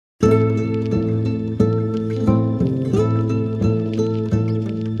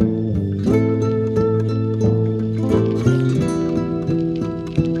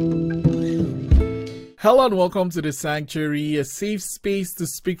Hello and welcome to the Sanctuary, a safe space to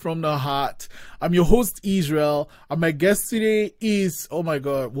speak from the heart. I'm your host, Israel, and my guest today is, oh my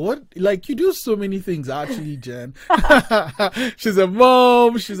God, what? Like, you do so many things, actually, Jen. She's a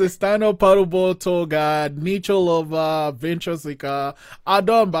mom, she's a stand-up paddleboard tour guide, nature lover, venture seeker,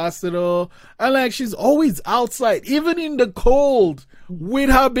 outdoor ambassador, and like, she's always outside, even in the cold, with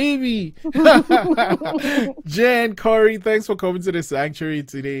her baby. Jenn, Currie, thanks for coming to the Sanctuary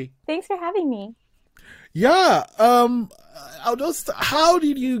today. Thanks for having me. Yeah, how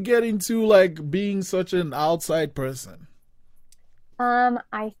did you get into like being such an outside person?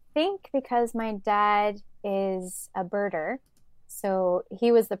 I think because my dad is a birder. So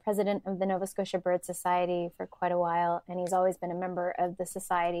he was the president of the Nova Scotia Bird Society for quite a while, and he's always been a member of the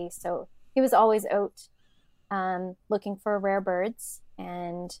society. So he was always out looking for rare birds,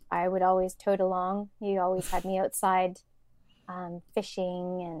 and I would always tote along. He always had me outside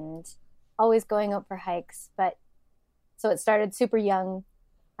fishing and always going out for hikes. But so it started super young.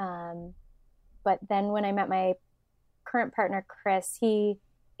 But then when I met my current partner, Chris, he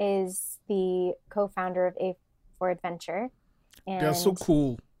is the co-founder of A4 Adventure. And They're so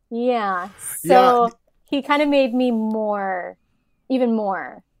cool. Yeah. So he kind of made me even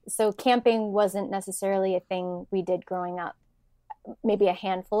more. So camping wasn't necessarily a thing we did growing up, maybe a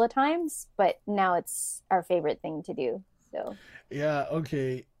handful of times, but now it's our favorite thing to do. So yeah,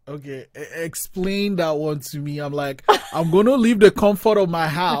 okay. Explain that one to me. I'm like, I'm gonna leave the comfort of my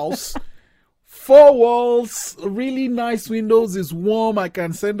house. Four walls, really nice windows, is warm. I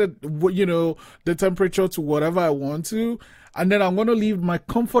can send it, the temperature to whatever I want to. And then I'm going to leave my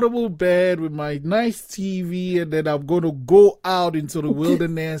comfortable bed with my nice TV. And then I'm going to go out into the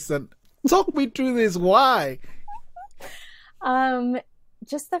wilderness and talk me through this. Why?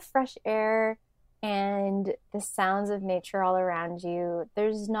 Just the fresh air and the sounds of nature all around you.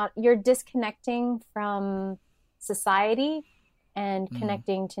 You're disconnecting from society and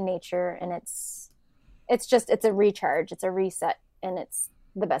connecting to nature, and it's a recharge, it's a reset, and it's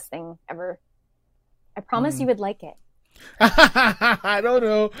the best thing ever. I promise you would like it. I don't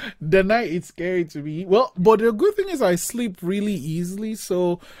know. The night it's scary to me. Well, but the good thing is I sleep really easily.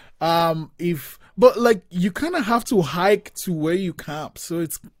 So, but like you kind of have to hike to where you camp. So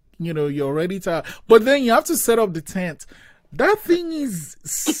it's, you're already tired. But then you have to set up the tent. That thing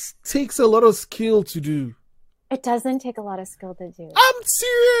takes a lot of skill to do. It doesn't take a lot of skill to do. I'm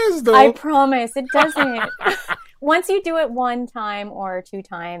serious, though. I promise, it doesn't. Once you do it one time or two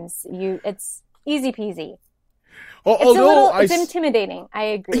times, it's easy peasy. It's intimidating. I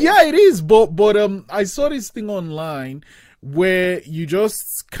agree. Yeah, it is. But I saw this thing online where you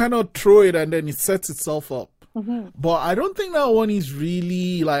just kind of throw it and then it sets itself up. Mm-hmm. But I don't think that one is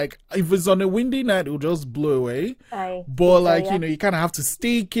really like, if it's on a windy night, it'll just blow away. You kind of have to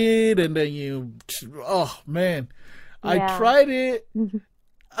stake it and then oh man. Yeah. I tried it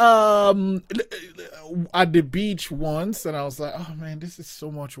at the beach once and I was like, oh man, this is so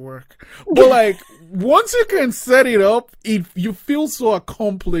much work. But like once you can set it up, you feel so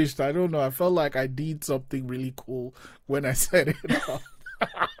accomplished. I don't know. I felt like I did something really cool when I set it up.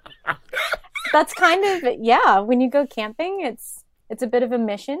 That's kind of, when you go camping, it's a bit of a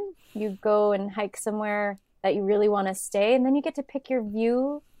mission. You go and hike somewhere that you really want to stay, and then you get to pick your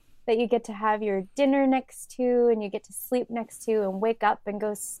view that you get to have your dinner next to, and you get to sleep next to, and wake up and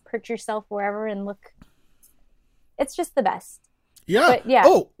go perch yourself wherever and look. It's just the best. Yeah.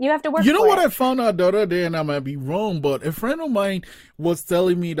 But you have to work. You know what I found out the other day, and I might be wrong, but a friend of mine was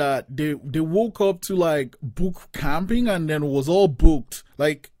telling me that they woke up to like book camping and then it was all booked.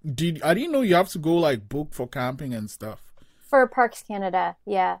 Like, I didn't know you have to go like book for camping and stuff. For Parks Canada,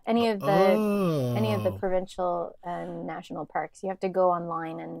 yeah. Any of the provincial and national parks, you have to go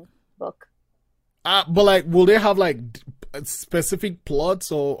online and book. But like, will they have like specific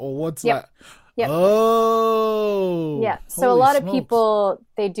plots or what's that? Yep. Oh. Yeah. So a lot of people,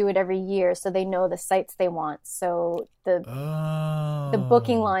 they do it every year, so they know the sites they want. So the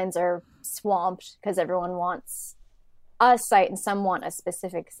booking lines are swamped because everyone wants a site and some want a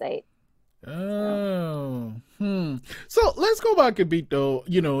specific site. Oh. So let's go back a bit though.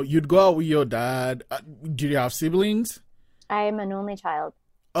 You'd go out with your dad. Do you have siblings? I am an only child.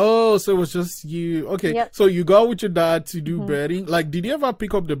 Oh, so it was just you. Okay. Yep. So you go with your dad to do birding. Like, did you ever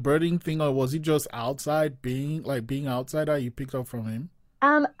pick up the birding thing, or was it just outside being outside that you picked up from him?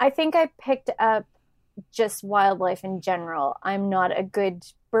 I think I picked up just wildlife in general. I'm not a good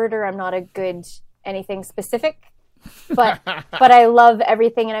birder. I'm not a good anything specific, but I love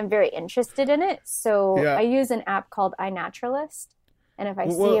everything and I'm very interested in it. So I use an app called iNaturalist. And if I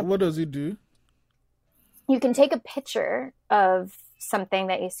see what does it do? You can take a picture of something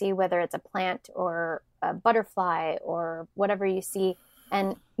that you see, whether it's a plant or a butterfly or whatever you see,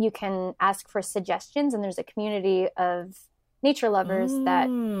 and you can ask for suggestions, and there's a community of nature lovers that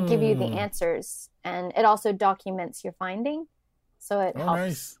give you the Mm. answers, and it also documents your finding, so it Oh, helps.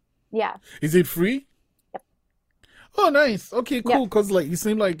 nice. Yeah. Is it free? Yep. Oh, nice. Okay, Yep. cool. Because like you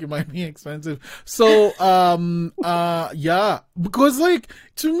seem like it might be expensive. So, yeah. Because like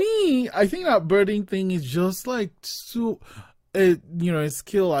to me, I think that birding thing is just like so, a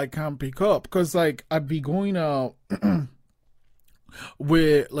skill I can't pick up. Because like I'd be going out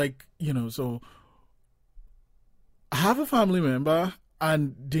where like so I have a family member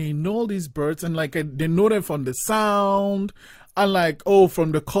and they know all these birds and like they know them from the sound and like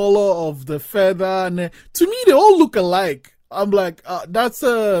from the color of the feather and to me they all look alike. I'm like that's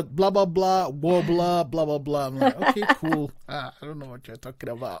a blah blah blah warbler blah blah blah. I'm like okay cool. I don't know what you're talking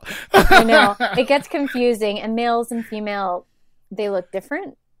about. I know. It gets confusing, and males and female, they look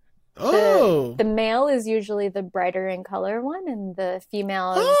different. Oh. The male is usually the brighter in color one, and the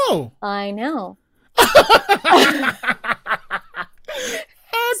female is, Oh. I know.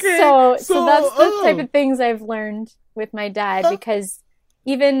 Okay. So that's the type of things I've learned with my dad, because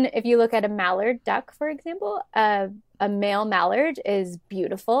even if you look at a mallard duck, for example, a male mallard is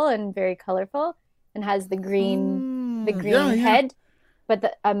beautiful and very colorful and has the green head,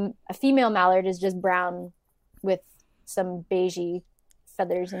 but a female mallard is just brown with some beigey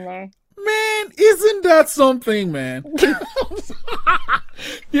feathers in there. Man, isn't that something, man?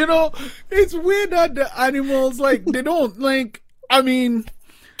 It's weird that the animals like they don't like. I mean,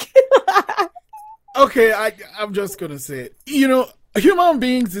 okay, I'm just gonna say it. Human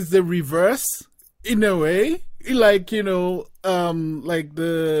beings is the reverse in a way. Like like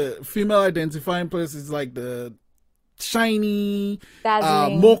the female identifying place is like the shiny,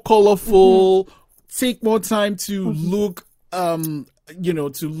 more colorful. Take more time to look, to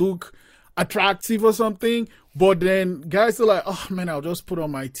look attractive or something. But then guys are like, oh man, I'll just put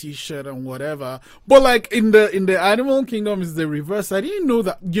on my t-shirt and whatever. But like in the animal kingdom is the reverse. I didn't know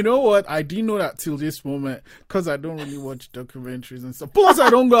that. You know what? I didn't know that till this moment because I don't really watch documentaries and stuff. Plus I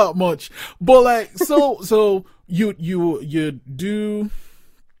don't go out much. But like so you do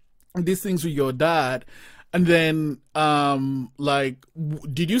these things with your dad, and then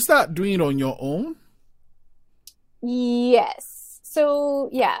did you start doing it on your own? Yes. So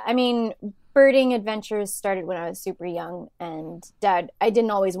yeah, I mean, birding adventures started when I was super young, and Dad, I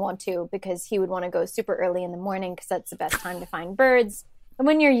didn't always want to because he would want to go super early in the morning because that's the best time to find birds. And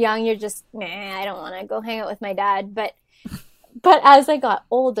when you're young, you're just, I don't want to go hang out with my dad. But as I got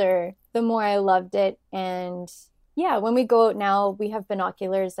older, the more I loved it. And yeah, when we go out now, we have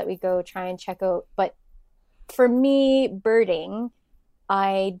binoculars that we go try and check out. But for me, birding,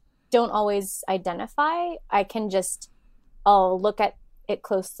 I don't always identify. I'll look at it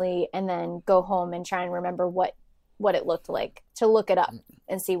closely and then go home and try and remember what it looked like, to look it up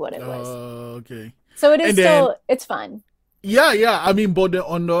and see what it was. Okay. So it is it's fun. Yeah. I mean, but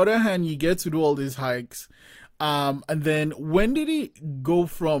on the other hand, you get to do all these hikes. And then when did it go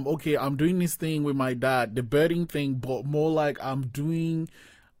from, okay, I'm doing this thing with my dad, the birding thing, but more like I'm doing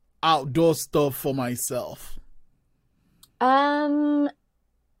outdoor stuff for myself? I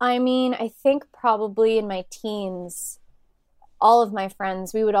mean, I think probably in my teens, all of my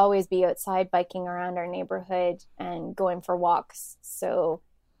friends, we would always be outside biking around our neighborhood and going for walks. So,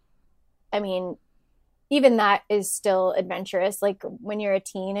 I mean, even that is still adventurous. Like when you're a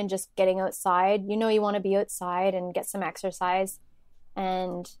teen and just getting outside, you want to be outside and get some exercise.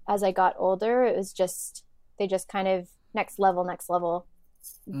 And as I got older, it was they just kind of next level,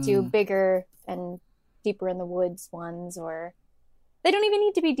 do bigger and deeper in the woods ones, or they don't even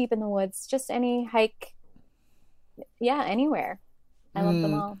need to be deep in the woods, just any hike. Yeah, anywhere. I love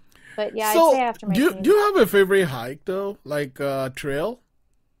them all. But yeah, so I'd say after my do you have a favorite hike though, like trail?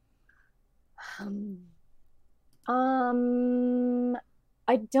 I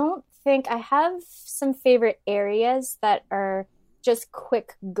don't think I have some favorite areas that are just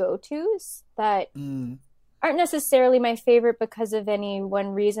quick go-tos that aren't necessarily my favorite because of any one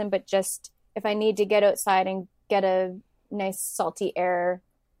reason, but just if I need to get outside and get a nice salty air,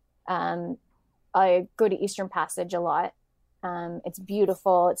 I go to Eastern Passage a lot. It's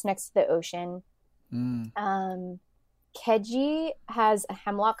beautiful. It's next to the ocean. Keji has a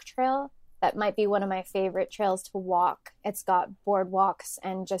hemlock trail that might be one of my favorite trails to walk. It's got boardwalks,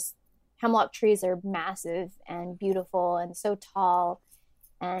 and just hemlock trees are massive and beautiful and so tall.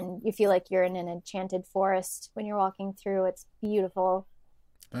 And you feel like you're in an enchanted forest when you're walking through. It's beautiful.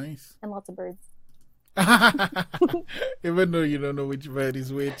 Nice. And lots of birds. Even though you don't know which bird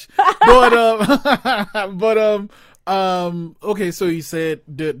is which. But Okay, so you said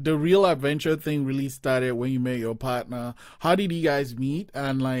the real adventure thing really started when you met your partner. How did you guys meet,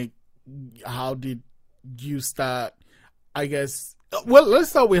 and like how did you start, I guess, well, let's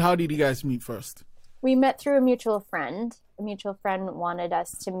start with how did you guys meet first? We met through a mutual friend. A mutual friend wanted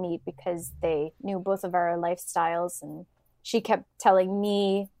us to meet because they knew both of our lifestyles, and she kept telling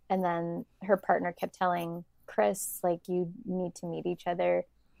me, and then her partner kept telling Chris, like, you need to meet each other.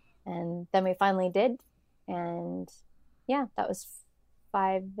 And then we finally did. And yeah, that was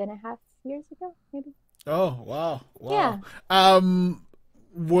 5.5 years ago, maybe. Oh, wow. Yeah, Wow.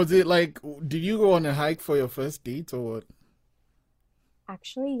 Was it like, did you go on a hike for your first date or what?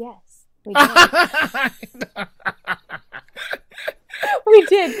 actually, yes, we did. We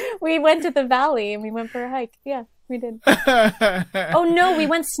did. We went to the valley and we went for a hike. Yeah, we did. Oh no, we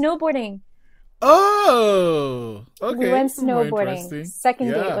went snowboarding. Oh, We okay. went More snowboarding. interesting.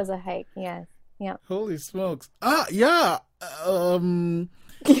 Second date Yeah. was a hike. Yeah. Yeah. Holy smokes. Yeah. Um,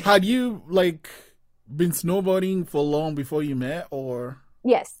 had you like been snowboarding for long before you met, or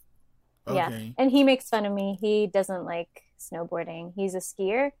Yes. Yeah. okay? And he makes fun of me. He doesn't like snowboarding. He's a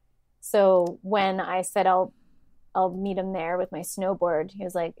skier. So when I said I'll meet him there with my snowboard, he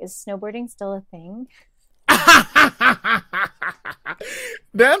was like, "Is snowboarding still a thing?"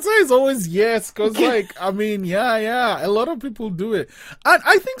 The answer is always yes, because, like, I mean, yeah, a lot of people do it. And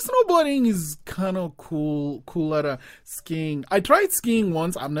I think snowboarding is kind of cooler than skiing. I tried skiing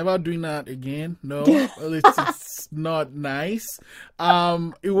once. I'm never doing that again. No, well, it's not nice.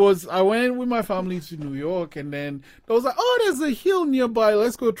 I went with my family to New York, and then I was like, oh, there's a hill nearby.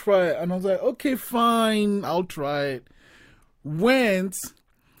 Let's go try it. And I was like, okay, fine, I'll try it. Went.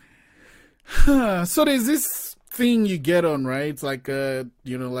 So there's this thing you get on, right? It's like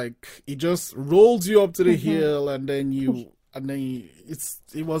like it just rolls you up to the hill, and then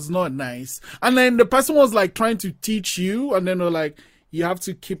it was not nice. And then the person was like trying to teach you, and then they're like, you have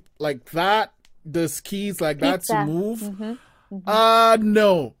to keep like that, the skis like that to Pizza. move.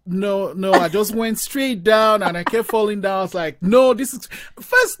 No. Mm-hmm. I just went straight down and I kept falling down. I was like, no, this is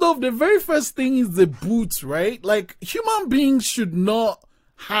first off, the very first thing is the boots, right? Like human beings should not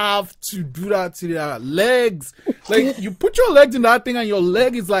have to do that to their legs. Like you put your legs in that thing and your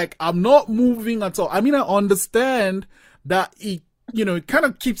leg is like, I'm not moving at all. I mean, I understand that it kind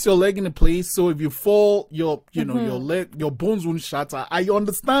of keeps your leg in a place. So if you fall, your leg, your bones won't shatter. I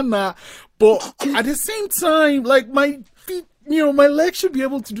understand that. But at the same time, like my feet, my legs should be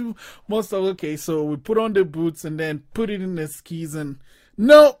able to do most of okay. So we put on the boots and then put it in the skis and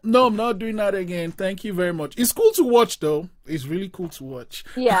no, I'm not doing that again. Thank you very much. It's cool to watch though. It's really cool to watch.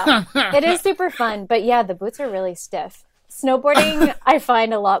 Yeah, it is super fun. But yeah, the boots are really stiff. Snowboarding, I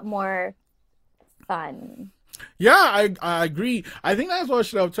find a lot more fun. Yeah, I agree. I think that's what I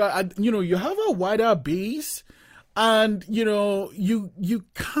should have tried. You have a wider base, and you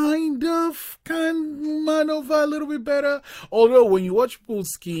kind of can maneuver a little bit better. Although when you watch people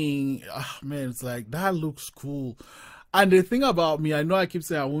skiing, man, it's like that looks cool. And the thing about me, I know I keep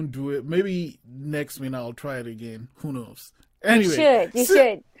saying I won't do it. Maybe next minute I'll try it again. Who knows? Anyway, You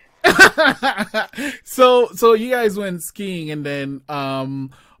should. so you guys went skiing, and then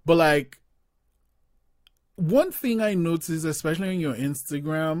but like one thing I noticed, especially on your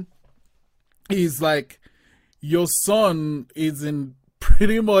Instagram, is like your son is in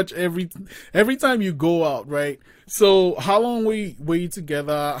pretty much every time you go out, right? So how long were you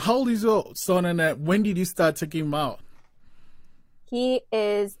together? How old is your son, and when did you start taking him out? He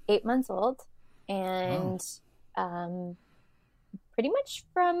is 8 months old, and pretty much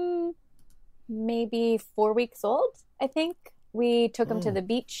from maybe 4 weeks old, I think, we took him to the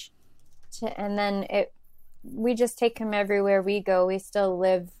beach, and then we just take him everywhere we go. We still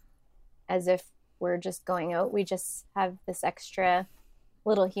live as if we're just going out. We just have this extra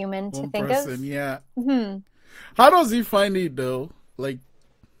little human to One think person, of. yeah. Hmm. How does he find it though? Like,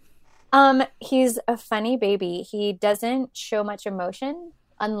 He's a funny baby. He doesn't show much emotion.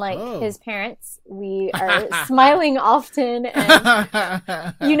 Unlike his parents, we are smiling often,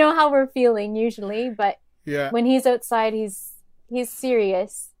 and you know how we're feeling usually. But yeah, when he's outside, he's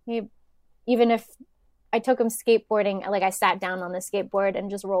serious. Even if I took him skateboarding, like I sat down on the skateboard and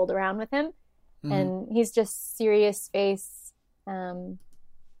just rolled around with him, and he's just serious face.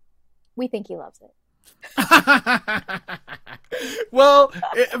 We think he loves it. Well,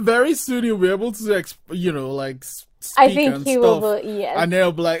 very soon you'll be able to, speak I think and he stuff, will. Yes. and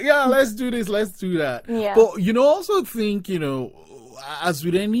they'll be like, "Yeah, let's do this, let's do that." Yeah. But also think, as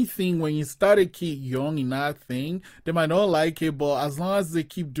with anything, when you start a kid young in that thing, they might not like it, but as long as they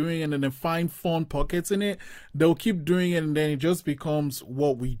keep doing it and they find fun pockets in it, they'll keep doing it, and then it just becomes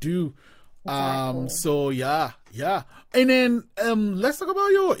what we do. Exactly. So yeah. And then let's talk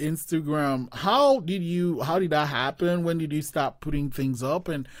about your Instagram. How did that happen? When did you start putting things up,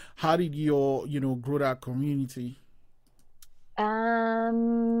 and how did you grow that community?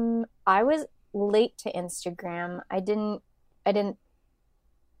 I was late to Instagram. I didn't I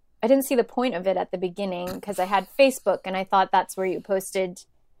didn't see the point of it at the beginning because I had Facebook and I thought that's where you posted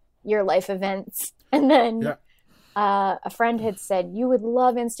your life events. And then Yeah. a friend had said you would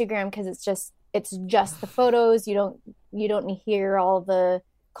love Instagram because it's just the photos. You don't hear all the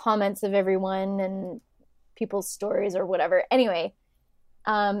comments of everyone and people's stories or whatever. Anyway,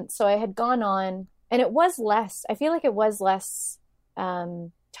 so I had gone on, and it was less. I feel like it was less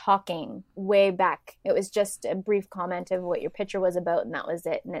talking way back. It was just a brief comment of what your picture was about, and that was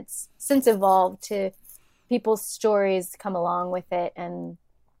it. And it's since evolved to people's stories come along with it, and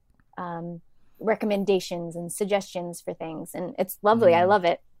um, recommendations and suggestions for things, and it's lovely. I Mm, love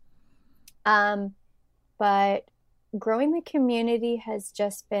it. Um, but growing the community has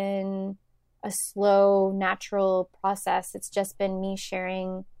just been a slow, natural process. It's just been me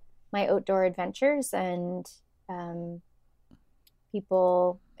sharing my outdoor adventures and um,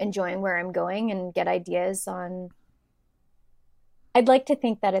 people enjoying where I'm going and get ideas on. I'd like to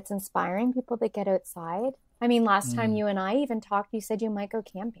think that it's inspiring people to get outside. I mean, last time mm. you and I even talked, you said you might go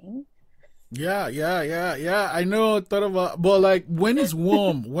camping. Yeah. I know. Thought about, but like when it's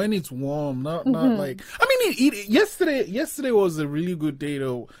warm, not Hmm. like. I mean, yesterday was a really good day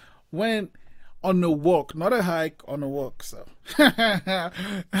though. Went on a walk, not a hike, on a walk. So,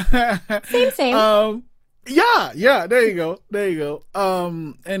 Same, same. yeah. There you go.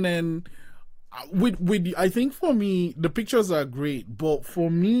 And then with I think for me the pictures are great, but for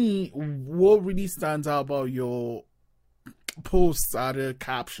me, what really stands out about your posts are the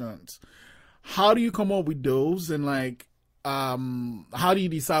captions. How do you come up with those, and like how do you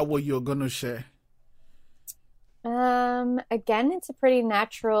decide what you're gonna share? Again, it's a pretty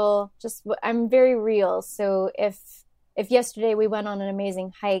natural, just I'm very real. So if yesterday we went on an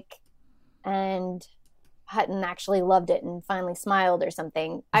amazing hike and Hutton actually loved it and finally smiled or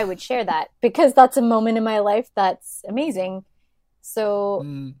something, I would share that because that's a moment in my life that's amazing. So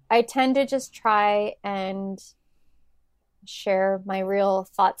Mm, I tend to just try and share my real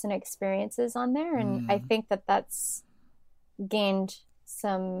thoughts and experiences on there. And I mm, think that that's gained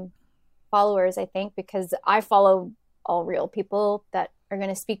some followers, I think, because I follow all real people that are going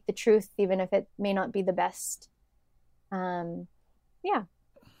to speak the truth, even if it may not be the best. Um, yeah,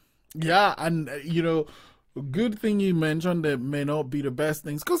 yeah, and good thing you mentioned that may not be the best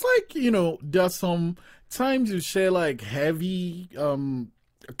things, because like there's some times you share like heavy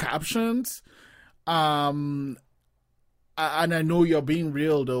captions, um and I know you're being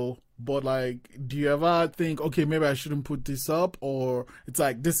real though, but like, do you ever think, okay, maybe I shouldn't put this up, or it's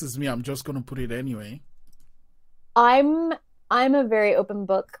like, this is me, I'm just gonna put it anyway? I'm I'm a very open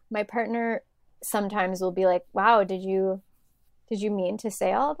book. My partner sometimes will be like, "Wow, did you mean to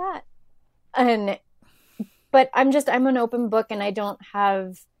say all that?" And but I'm an open book, and I don't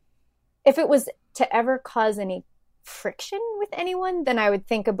have, if it was to ever cause any friction with anyone, then I would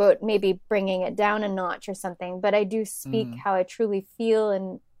think about maybe bringing it down a notch or something. But I do speak Mm, how I truly feel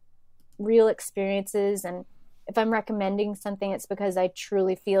and real experiences. And if I'm recommending something, it's because I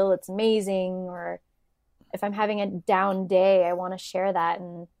truly feel it's amazing. Or if I'm having a down day, I want to share that.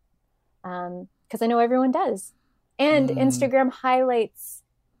 And because I know everyone does. And mm. Instagram highlights,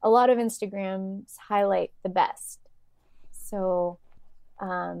 a lot of Instagrams highlight the best. So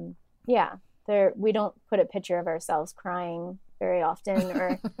um, yeah, there we don't put a picture of ourselves crying very often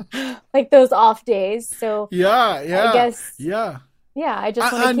or like those off days. So Yeah, I yeah, guess yeah. yeah, I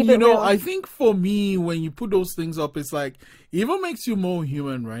just want to And keep it I real. think for me, when you put those things up, it's like, it even makes you more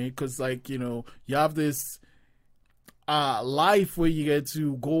human, right? Because like, you have this life where you get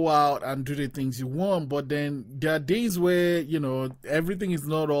to go out and do the things you want, but then there are days where everything is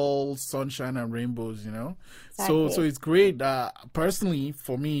not all sunshine and rainbows. So Exactly. it's great that, personally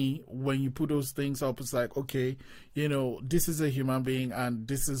for me, when you put those things up, it's like, okay, this is a human being, and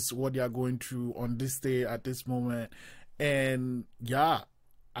this is what they are going through on this day at this moment. And yeah,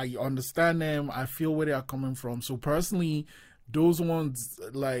 I understand them, I feel where they are coming from. So personally, those ones,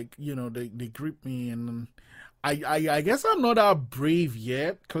 like, they grip me. And I guess I'm not that brave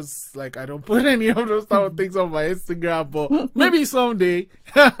yet, because like, I don't put any of those type of things on my Instagram, but maybe someday.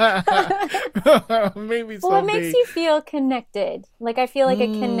 Maybe Well, it makes someday. you feel connected. Like I feel like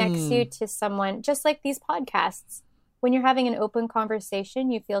it connects you Mm, to someone, just like these podcasts. When you're having an open conversation,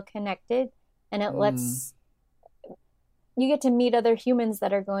 you feel connected, and it mm. lets you get to meet other humans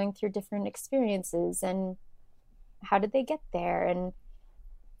that are going through different experiences and how did they get there? And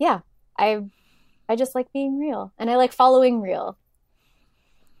yeah. I I just like being real, and I like following real.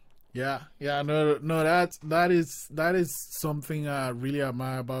 Yeah, yeah, no, that is something I really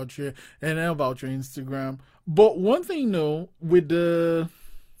admire about you and about your Instagram. But one thing, though, with the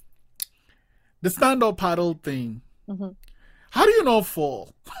stand up paddle thing, Mhm. how do you not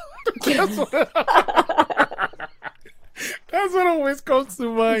fall? That's what, that's what always comes to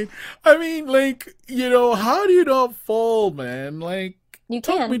mind. I mean, like, how do you not fall, man? Like, You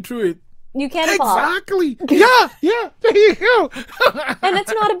talk me can. through it. You can fall. Exactly. Yeah, yeah. There you go. And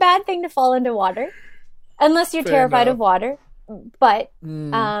it's not a bad thing to fall into water unless you're Fair terrified of enough. water. But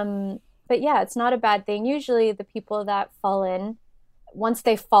Mm, um but yeah, it's not a bad thing. Usually the people that fall in, once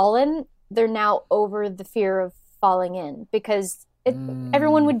they've fallen, they're now over the fear of falling in because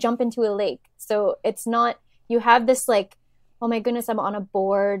everyone mm, would jump into a lake. So it's not, you have this like, oh my goodness, I'm on a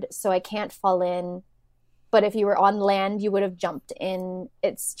board, so I can't fall in. But if you were on land, you would have jumped in.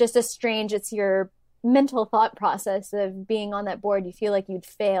 It's just a strange, it's your mental thought process of being on that board. You feel like you'd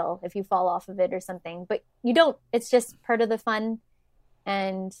fail if you fall off of it or something, but you don't. It's just part of the fun,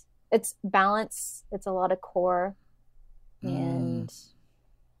 and it's balance. It's a lot of core, mm. and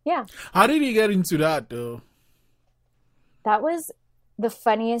yeah, How did you get into that, though? that was the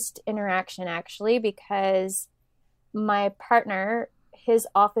funniest interaction actually because my partner, his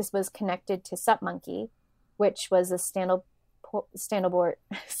office was connected to Sup Monkey, which was a stand up board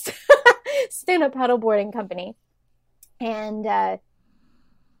stand up paddleboarding company. And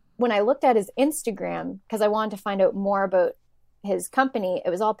when I looked at his Instagram, because I wanted to find out more about his company, it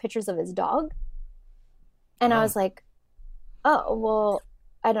was all pictures of his dog. And I Oh. was like, oh, well,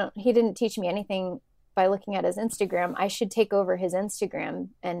 he didn't teach me anything by looking at his Instagram. I should take over his Instagram.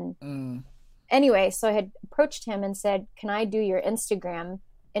 And Mm, anyway, so I had approached him and said, can I do your Instagram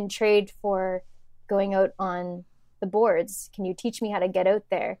in trade for going out on the boards? Can you teach me how to get out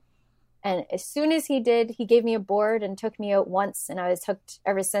there? And as soon as he did, he gave me a board and took me out once. And I was hooked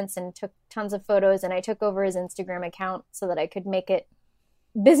ever since and took tons of photos. And I took over his Instagram account so that I could make it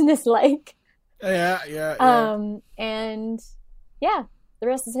business-like. yeah, yeah, yeah. And yeah, the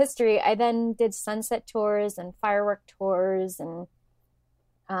rest is history. I then did sunset tours and firework tours. And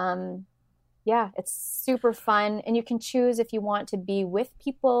um, yeah, it's super fun. And you can choose if you want to be with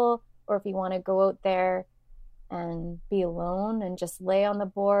people or if you want to go out there and be alone and just lay on the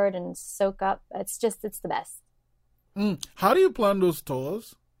board and soak up. It's the best. How do you plan those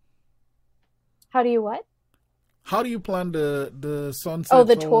tours? How do you what? How do you plan the Oh, sunset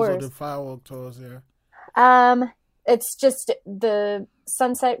the tours or the tours. firework tours? Yeah. It's just the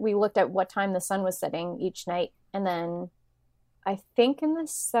sunset. We looked at what time the sun was setting each night, and then I think in the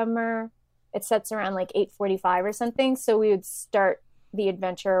summer it sets around like 8:45 or something. So we would start the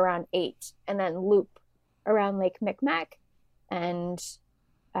adventure around 8 and then loop around Lake Micmac. And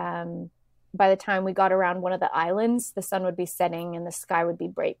um, by the time we got around one of the islands, the sun would be setting and the sky would be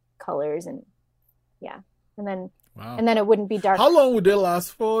bright colors and yeah. And then Wow. and then it wouldn't be dark. How long would they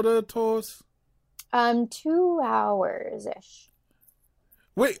last for the tours? 2 hours ish.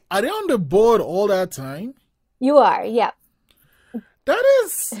 Wait, are they on the board all that time? You are, yeah. That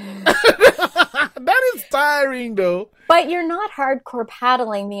is that is tiring, though. But you're not hardcore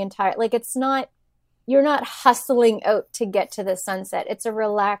paddling the entire, like it's not, you're not hustling out to get to the sunset. It's a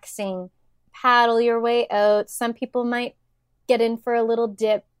relaxing paddle your way out. Some people might get in for a little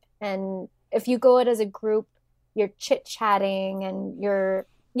dip, and if you go out as a group, you're chit-chatting and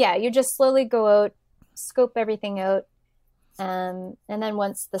you just slowly go out, scope everything out. And then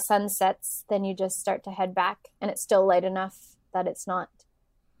once the sun sets, then you just start to head back, and it's still light enough that it's not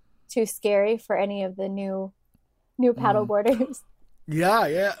too scary for any of the new paddle Mm. boarders. Yeah,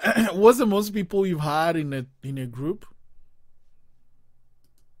 yeah. What's the most people you've had in a group?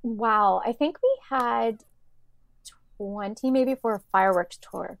 Wow, I think we had 20 maybe for a fireworks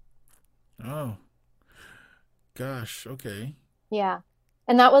tour. Oh, gosh. Okay. Yeah.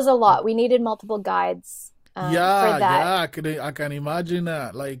 And that was a lot. We needed multiple guides for Yeah, that. yeah. I can imagine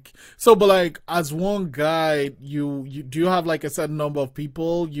that. Like, so, but like, as one guy, you do you have like a certain number of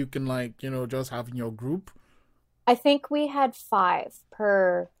people you can like just have in your group I think we had 5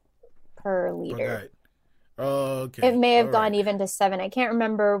 per per leader. guy? Oh, It okay. may All have gone right. even to 7. I can't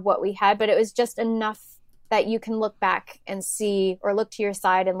remember what we had, but it was just enough that you can look back and see, or look to your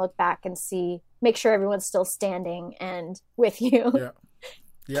side and look back and see, make sure everyone's still standing and with you. Yeah.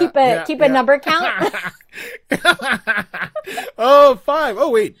 Yeah, keep a yeah, keep a yeah. number count. Oh, 5. Oh,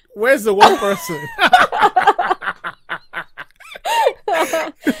 wait. Where's the one person?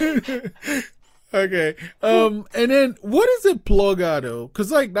 Okay. And then what is a plugger though?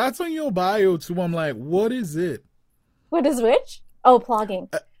 Because like that's on your bio too. I'm like, what is it? What is which? Oh, plugging.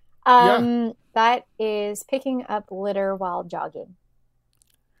 Yeah. That is picking up litter while jogging.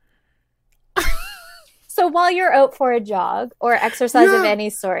 So while you're out for a jog or exercise of Yeah. any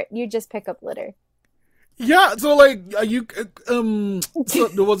sort, you just pick up litter. Yeah. So like you so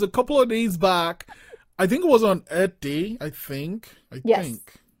there was a couple of days back. I think it was on Earth Day, I think. I Yes.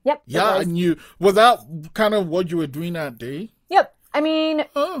 think. Yep, it Yeah, was. and you was that kind of what you were doing that day? Yep. I mean,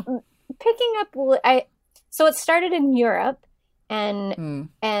 Oh. picking up I so it started in Europe and Hmm.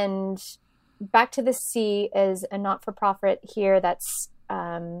 and Back to the Sea is a not-for-profit here that's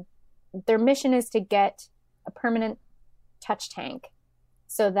their mission is to get a permanent touch tank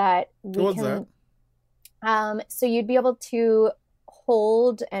so that What we was that? can so you'd be able to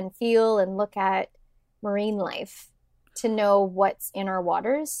hold and feel and look at marine life to know what's in our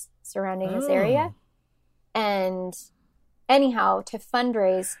waters surrounding this area. Oh. And anyhow, to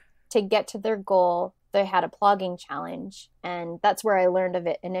fundraise to get to their goal, they had a plogging challenge. And that's where I learned of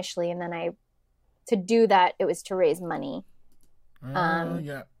it initially. And then to do that, it was to raise money. Oh, Um,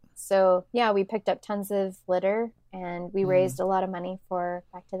 yeah. so yeah, we picked up tons of litter and we Hmm. raised a lot of money for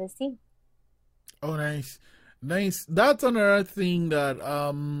Back to the Sea. Oh, nice. Nice. That's another thing that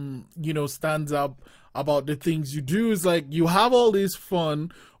stands up about the things you do is like you have all this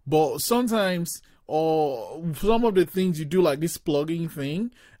fun, but sometimes or some of the things you do like this plugging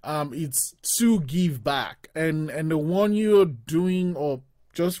thing, it's to give back. And the one you're doing or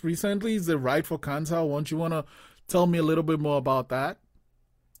just recently is the Ride for Cancer. Won't you wanna tell me a little bit more about that?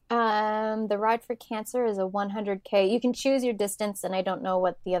 The Ride for Cancer is a 100K. You can choose your distance, and I don't know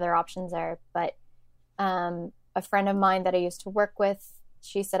what the other options are, but a friend of mine that I used to work with,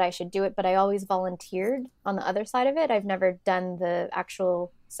 she said I should do it, but I always volunteered on the other side of it. I've never done the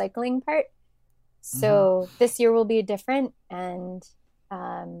actual cycling part. Mm-hmm. So this year will be different. And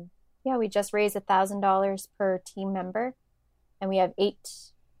yeah, we just raised $1,000 per team member, and we have 8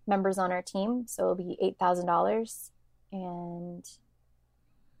 members on our team. So it'll be $8,000. And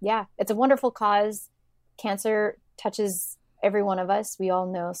yeah, it's a wonderful cause. Cancer touches every one of us. We all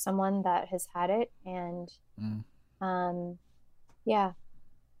know someone that has had it. And Mm. um, yeah,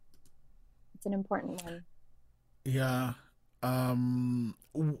 it's an important one. Yeah. Um.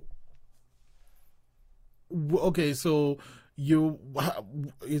 Okay, so you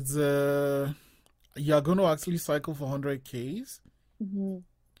it's you're going to actually cycle for 100 Ks. Mm-hmm.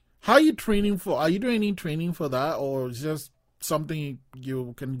 How are you training for? Are you doing any training for that, or is just something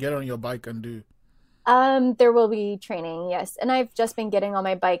you can get on your bike and do? There will be training, yes. And I've just been getting on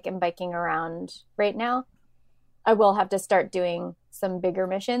my bike and biking around right now. I will have to start doing some bigger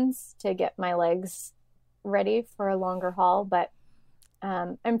missions to get my legs ready for a longer haul, but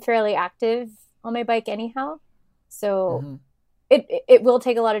I'm fairly active on my bike anyhow. So Mm-hmm. it will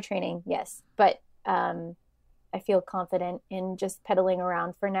take a lot of training, yes. But I feel confident in just pedaling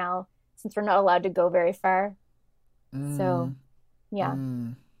around for now since we're not allowed to go very far. So Mm, yeah.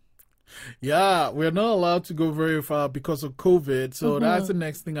 mm. Yeah, we're not allowed to go very far because of COVID. So that's Hmm. the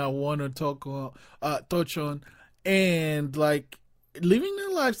next thing I want to touch on. And like living the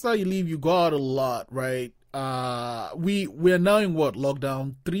lifestyle you live, you go out a lot, right? We're now in what,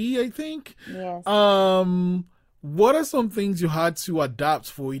 lockdown 3, I think. Yes. What are some things you had to adapt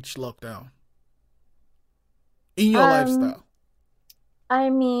for each lockdown in your Um, lifestyle? I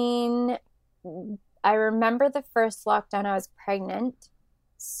mean, I remember the first lockdown I was pregnant.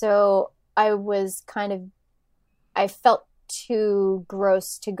 So I felt too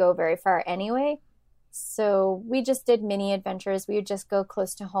gross to go very far anyway. So we just did mini adventures. We would just go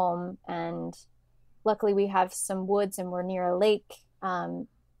close to home. And luckily, we have some woods and we're near a lake.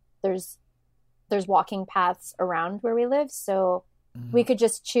 There's there's walking paths around where we live, so we Mhm. could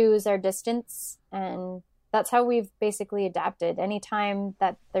just choose our distance, and that's how we've basically adapted. Anytime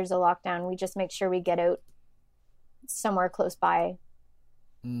that there's a lockdown, we just make sure we get out somewhere close by.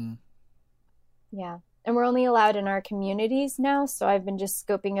 Mm. Yeah. And we're only allowed in our communities now, so I've been just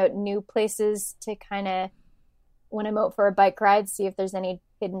scoping out new places to kind of, when I'm out for a bike ride, see if there's any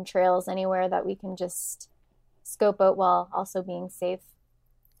hidden trails anywhere that we can just scope out while also being safe.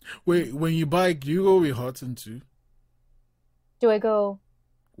 Wait, when you bike, do you go with Hudson too? Do I go?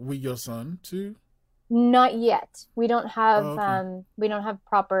 With your son too? Not yet. Oh, okay. We don't have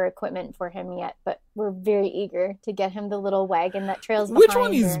proper equipment for him yet, but we're very eager to get him the little wagon that trails Which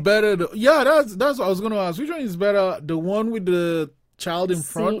one behind is or better? Yeah, that's what I was gonna ask. Which one is better? The one with the child in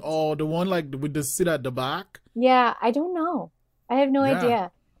front, seat. or the one like with the seat at the back? Yeah, I don't know. I have no Yeah.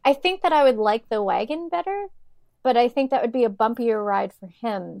 idea. I think that I would like the wagon better, but I think that would be a bumpier ride for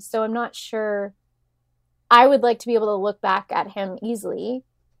him. So I'm not sure. I would like to be able to look back at him easily,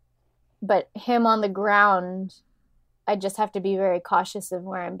 but him on the ground, I just have to be very cautious of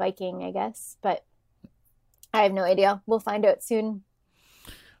where I'm biking, I guess. But I have no idea. We'll find out soon.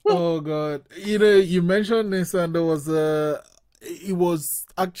 Oh God. You mentioned this and there was it was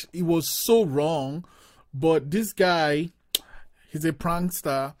actually it was so wrong, but this guy, he's a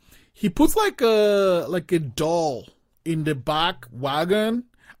prankster. He puts like a doll in the back wagon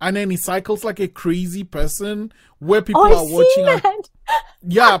and then he cycles like a crazy person where Oh, people I've are seen watching and that.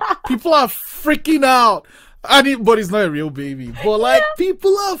 yeah, people are freaking out. But it's not a real baby. But like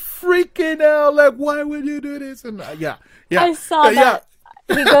people are freaking out. Like, why would you do this? And yeah, yeah, I saw yeah,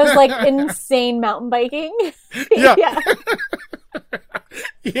 that. He goes like insane mountain biking. yeah,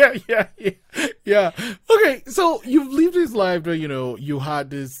 Yeah. yeah. Yeah. Okay, so you've lived this life where you had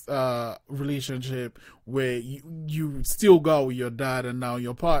this relationship where you still got with your dad and now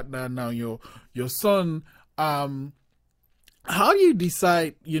your partner, now your son. How do you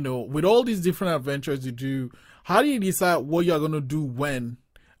decide, with all these different adventures you do, how do you decide what you're gonna do when?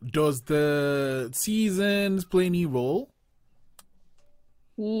 Does the seasons play any role?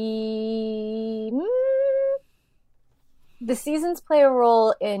 Ye- mm, the seasons play a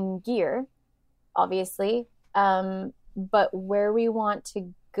role in gear, obviously. But where we want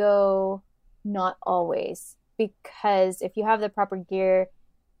to go, not always. Because if you have the proper gear,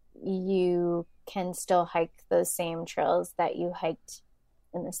 you can still hike those same trails that you hiked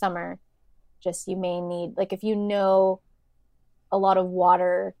in the summer. Just you may need, like, if you know a lot of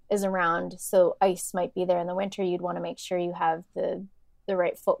water is around, so ice might be there in the winter, you'd want to make sure you have the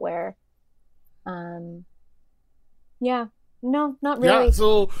right footwear. Um, yeah, no, not Yeah, really.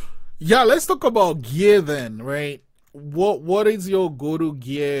 so yeah, let's talk about gear then, right? What is your go-to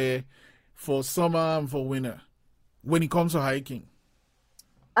gear for summer and for winter when it comes to hiking?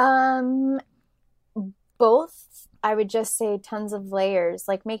 Um, both, I would just say tons of layers,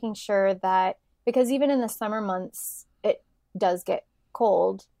 like making sure that because even in the summer months, it does get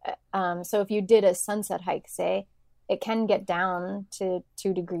cold. So if you did a sunset hike, say, it can get down to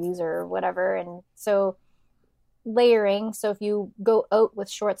 2 degrees or whatever. And so layering. So if you go out with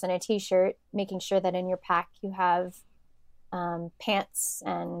shorts and a t-shirt, making sure that in your pack you have pants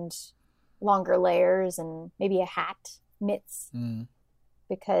and longer layers and maybe a hat, mitts, Mm.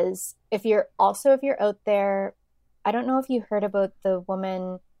 because if you're out there, I don't know if you heard about the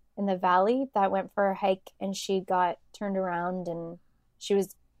woman in the valley that went for a hike and she got turned around and she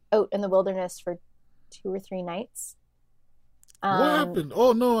was out in the wilderness for 2 or 3 nights. What Um, happened?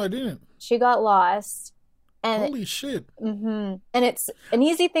 Oh no, I didn't. she got lost, and Holy shit. and it's an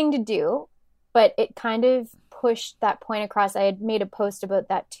easy thing to do, but it kind of pushed that point across. I had made a post about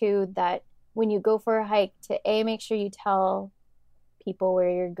that too, that when you go for a hike, to make sure you tell people where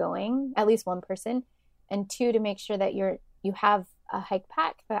you're going, at least one person, and two, to make sure that you have a hike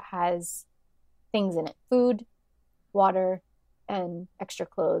pack that has things in it, food, water, and extra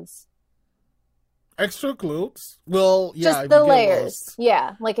clothes. Extra clothes? Well, yeah, Just if you the get layers. lost.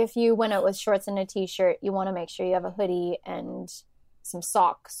 Yeah. Like if you went out with shorts and a t-shirt, you want to make sure you have a hoodie and some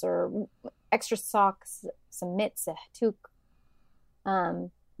socks or extra socks, some mitts, a toque,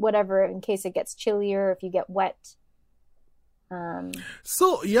 whatever, in case it gets chillier, if you get wet. Um,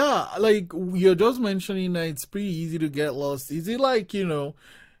 So yeah, like you're just mentioning that it's pretty easy to get lost. Is it like,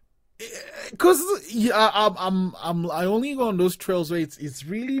 because yeah, I only go on those trails where it's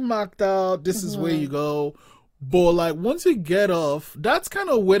really marked out. This is where you mhm. go, but like once you get off, that's kind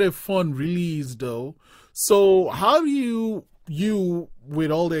of where the fun really is, though. So how do you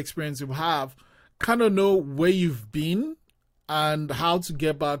with all the experience you have, kind of know where you've been and how to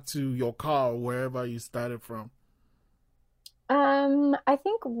get back to your car or wherever you started from? I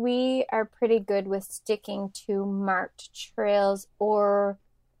think we are pretty good with sticking to marked trails, or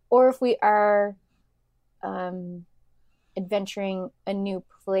if we are um adventuring a new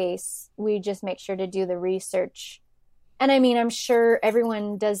place, we just make sure to do the research. And I mean, I'm sure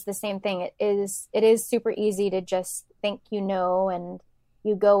everyone does the same thing. It is super easy to just think and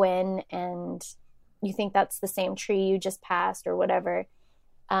you go in and you think that's the same tree you just passed or whatever.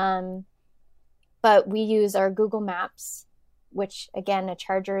 Um, but we use our Google Maps, which again, a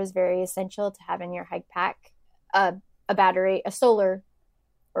charger is very essential to have in your hike pack, uh, a battery, a solar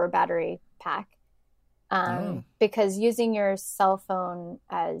or a battery pack, Oh. because using your cell phone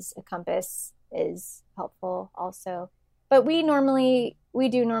as a compass is helpful also. But we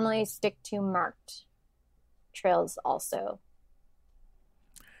do normally stick to marked trails also.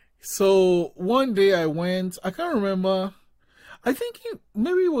 So one day I went, I can't remember. I think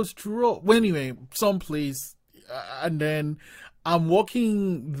maybe it was true. Well, anyway, someplace, and then I'm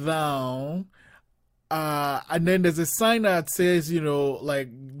walking down, And then there's a sign that says, like,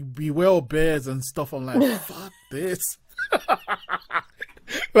 beware of bears and stuff. I'm like, fuck this.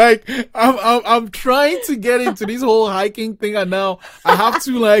 Like, I'm trying to get into this whole hiking thing, and now I have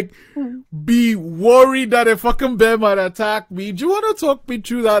to, like, be worried that a fucking bear might attack me. Do you want to talk me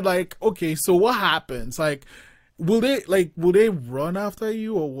through that? Like, okay, so what happens? Like, will they run after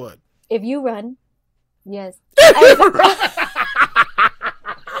you or what? If you run, yes.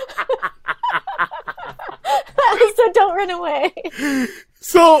 So don't run away.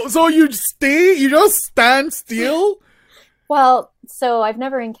 So you just stand still? Well, so I've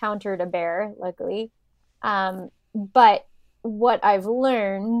never encountered a bear, luckily. But what I've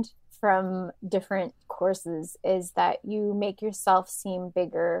learned from different courses is that you make yourself seem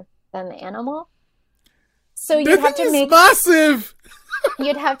bigger than the animal. So you'd have to make massive.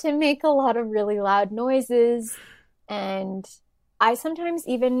 You'd have to make a lot of really loud noises, and I sometimes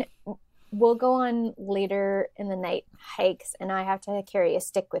even will go on later in the night hikes, and I have to carry a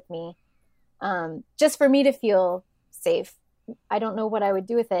stick with me, just for me to feel safe. I don't know what I would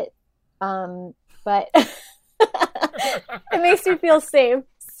do with it, but it makes me feel safe.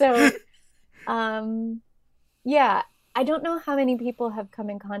 So, yeah, I don't know how many people have come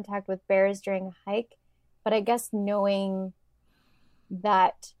in contact with bears during a hike, but I guess knowing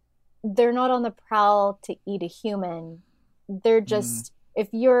that they're not on the prowl to eat a human, they're just, if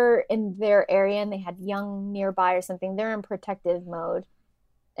you're in their area and they had young nearby or something, they're in protective mode.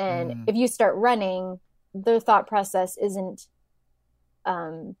 And if you start running, their thought process isn't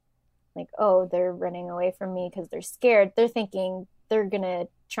like, oh, they're running away from me because they're scared. They're thinking they're going to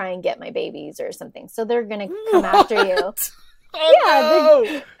try and get my babies or something. So they're going to come after you. Oh, yeah.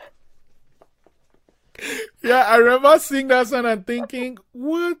 No. Yeah, I remember seeing that song and thinking,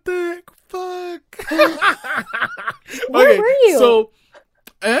 what the fuck? Where were you? So,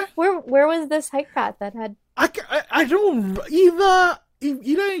 where was this hike path that had... I don't... Either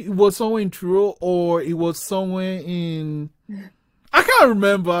it was somewhere in Truro or it was somewhere in... I can't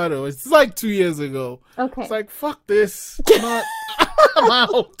remember though. It's like 2 years ago. Okay. It's like, fuck this. I'm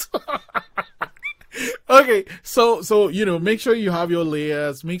out. Okay, so make sure you have your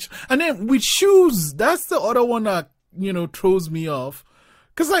layers. And then with shoes, that's the other one that throws me off.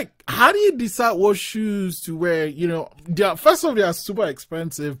 Cause like, how do you decide what shoes to wear? First of all, they are super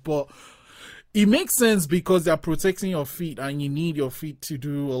expensive, but it makes sense because they're protecting your feet, and you need your feet to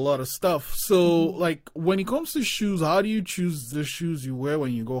do a lot of stuff. So, like, when it comes to shoes, how do you choose the shoes you wear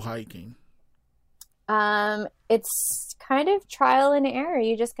when you go hiking? It's kind of trial and error.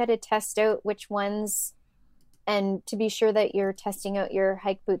 You just got to test out which ones, and to be sure that you're testing out your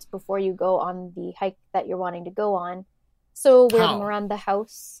hike boots before you go on the hike that you're wanting to go on. So wear them around the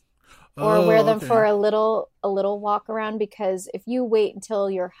house, or wear them for a little walk around, because if you wait until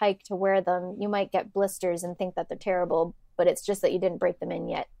your hike to wear them, you might get blisters and think that they're terrible, but it's just that you didn't break them in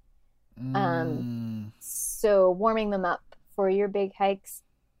yet. So warming them up for your big hikes.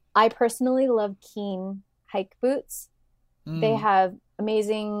 I personally love Keen hike boots. They have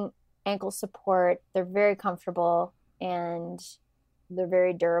amazing ankle support. They're very comfortable, and they're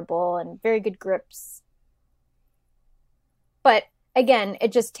very durable and very good grips. But again,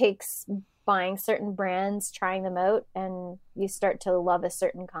 it just takes buying certain brands, trying them out, and you start to love a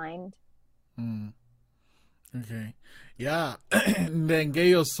certain kind. Okay. Yeah. And then get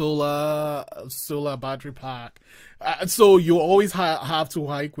your solar battery pack. So you always have to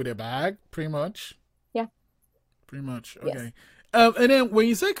hike with a bag, pretty much? Yeah. Pretty much. Yes. Okay. And then when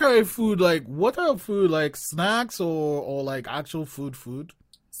you say carry food, like, what type of food? Like snacks or like actual food?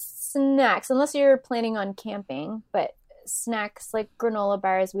 Snacks, unless you're planning on camping, but snacks like granola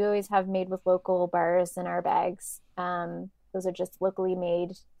bars, we always have made with local bars in our bags. Those are just locally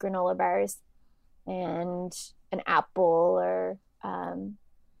made granola bars, and an apple, or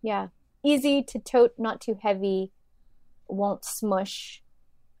easy to tote, not too heavy, won't smush.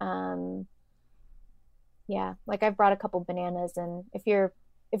 Like I've brought a couple bananas, and if you're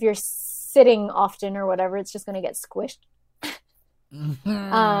sitting often or whatever, it's just going to get squished.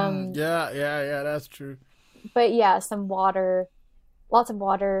 Yeah, that's true. But yeah, some water, lots of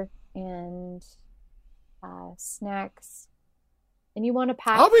water, and snacks. And you want to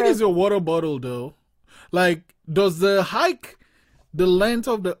pack. How big is your water bottle though? Like, does the hike, the length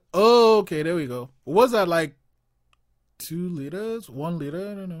of the... Oh, okay, there we go. Was that like 2 liters? 1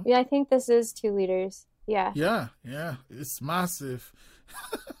 liter? I don't know. Yeah, I think this is 2 liters. Yeah. Yeah. It's massive.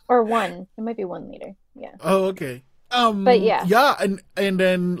 Or 1. It might be 1 liter. Yeah. Oh, okay. But yeah. Yeah, and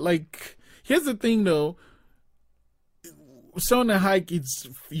then, like, here's the thing though. So on a hike,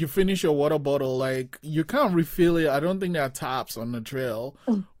 you finish your water bottle, like, you can't refill it. I don't think there are taps on the trail.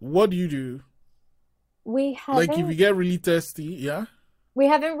 What do you do? We Like if you haven't get really thirsty, yeah. we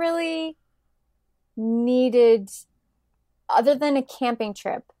haven't really needed, other than a camping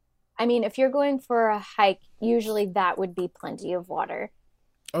trip. I mean, if you're going for a hike, usually that would be plenty of water,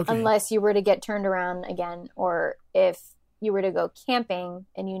 Okay. unless you were to get turned around again, or if you were to go camping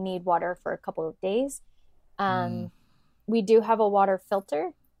and you need water for a couple of days. Mm. Um, we do have a water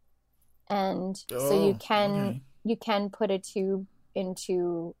filter, and so Oh, okay. you can put a tube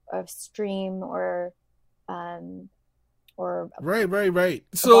into a stream um, or Right, right, right.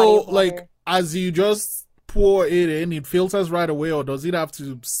 a body So, of like, water. as you just pour it in, it filters right away, or does it have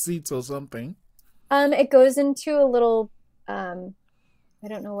to sit or something? It goes into a little, um, I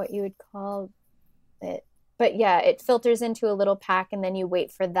don't know what you would call it, but yeah, it filters into a little pack, and then you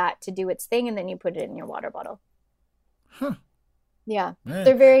wait for that to do its thing, and then you put it in your water bottle. Huh, Yeah, man.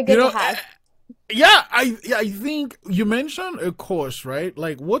 they're very You good to know, have. yeah, I think you mentioned a course, right?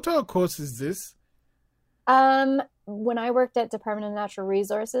 Like, what our course is this? When I worked at Department of Natural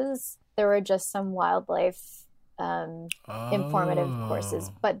Resources, there were just some wildlife informative courses,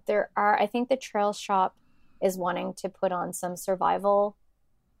 Oh, but there are, I think the trail shop is wanting to put on some survival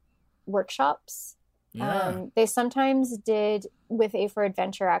workshops. yeah. They sometimes did with A for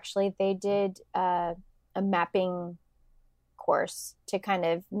Adventure, actually, they did a mapping course to kind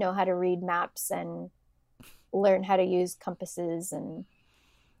of know how to read maps and learn how to use compasses. And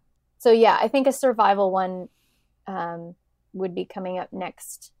so, yeah, I think a survival one um, would be coming up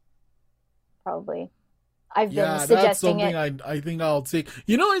next, probably. I've been Yeah, that's suggesting something it. I think I'll take.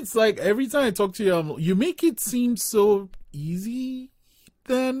 You know, it's like every time I talk to you, you make it seem so easy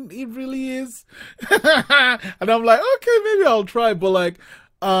than it really is. And I'm like, okay, maybe I'll try. But like,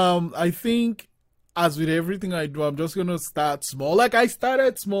 I think as with everything I do, I'm just gonna start small. Like I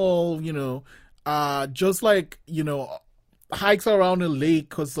started small, just like, hikes around a lake,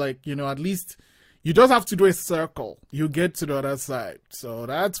 cause like, at least you just have to do a circle. You get to the other side. So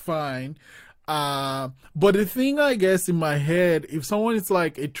that's fine. But the thing I guess in my head, if someone is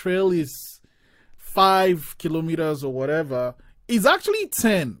like a trail is 5 kilometers or whatever, it's actually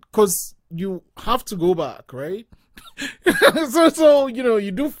 10 because you have to go back, right? So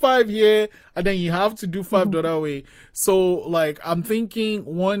you do 5 here and then you have to do 5 the other way. So like I'm thinking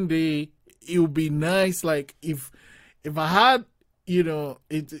one day it would be nice, like if I had, it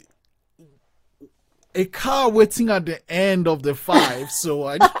a car waiting at the end of the 5, so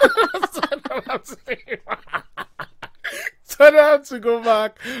I so I have to go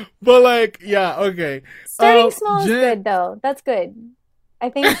back. But like, yeah, okay. Starting small is Jen, good, though. That's good. I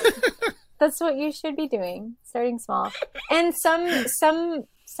think that's what you should be doing, starting small. And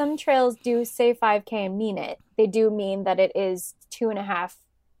some trails do say 5K and mean it. They do mean that it is two and a half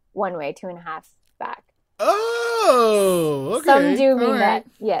one way, two and a half back. oh, Some okay, do all mean right. that,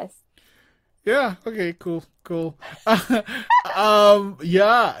 yes. Yeah, okay, cool, cool.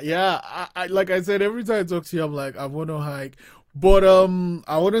 Yeah, yeah. Like I said, every time I talk to you, I'm like, I want to hike. But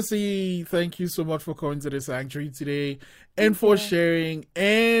I want to say thank you so much for coming to the sanctuary today, and Thank for you. sharing,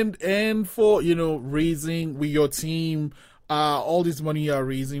 and for raising with your team, all this money you are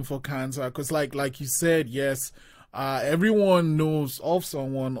raising for cancer. Because like you said, yes, everyone knows of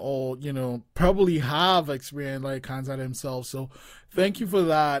someone, or probably have experienced like cancer themselves. So thank you for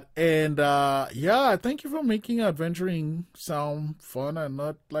that. And yeah, thank you for making adventuring sound fun and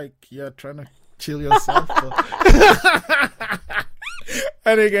not like you're trying to chill yourself.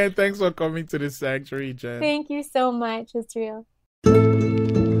 And again, thanks for coming to the sanctuary, Jen. Thank you so much, Israel.